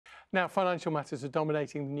Now, financial matters are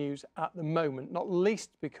dominating the news at the moment, not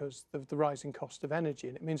least because of the rising cost of energy,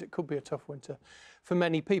 and it means it could be a tough winter for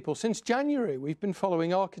many people. Since January, we've been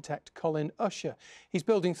following architect Colin. He's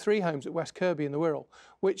building 3 homes at West Kirby in the Wirral,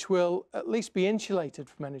 which will at least be insulated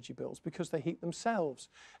from energy bills because they heat themselves.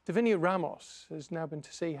 Davinia Ramos has now been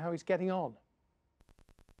to see how he's getting on.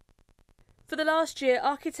 For the last year,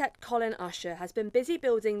 architect Colin has been busy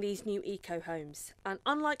building these new eco-homes. And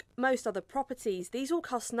unlike most other properties, these all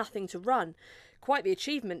cost nothing to run. Quite the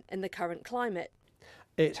achievement in the current climate.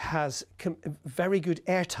 It has very good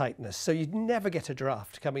airtightness, so you'd never get a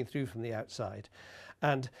draft coming through from the outside.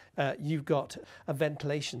 And you've got a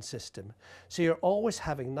ventilation system. So you're always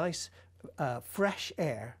having nice, fresh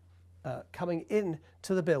air coming in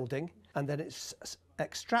to the building, and then it's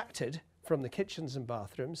extracted from the kitchens and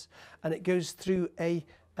bathrooms, and it goes through a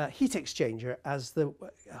heat exchanger as the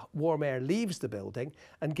warm air leaves the building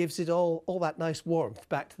and gives it all that nice warmth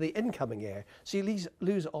back to the incoming air, so you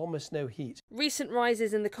lose almost no heat. Recent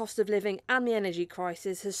rises in the cost of living and the energy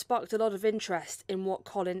crisis has sparked a lot of interest in what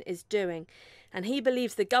Colin is doing, and he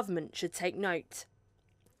believes the government should take note.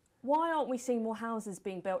 Why aren't we seeing more houses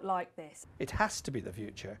being built like this? It has to be the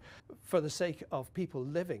future, for the sake of people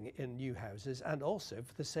living in new houses and also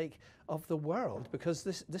for the sake of the world, because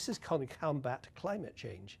this is going to combat climate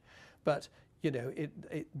change. But, you know,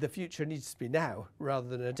 the future needs to be now rather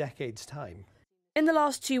than a decade's time. In the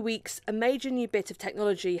last 2 weeks, a major new bit of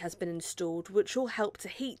technology has been installed which will help to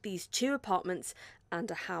heat these 2 apartments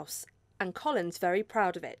and a house. And Colin's very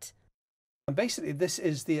proud of it. And basically this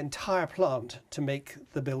is the entire plant to make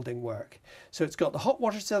the building work. So it's got the hot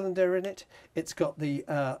water cylinder in it, it's got the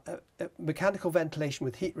mechanical ventilation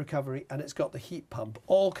with heat recovery, and it's got the heat pump,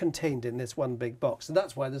 all contained in this one big box. And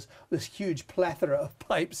that's why there's this huge plethora of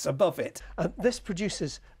pipes above it. And this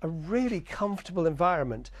produces a really comfortable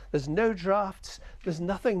environment. There's no drafts, there's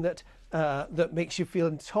nothing that makes you feel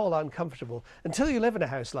at all uncomfortable. Until you live in a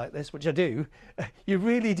house like this, which I do, you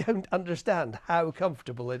really don't understand how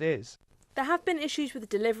comfortable it is. There have been issues with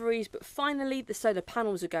deliveries, but finally the solar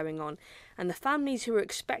panels are going on, and the families who are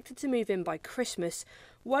expected to move in by Christmas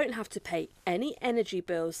won't have to pay any energy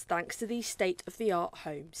bills thanks to these state-of-the-art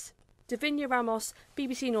homes. Davinia Ramos,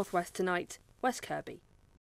 BBC North West Tonight, West Kirby.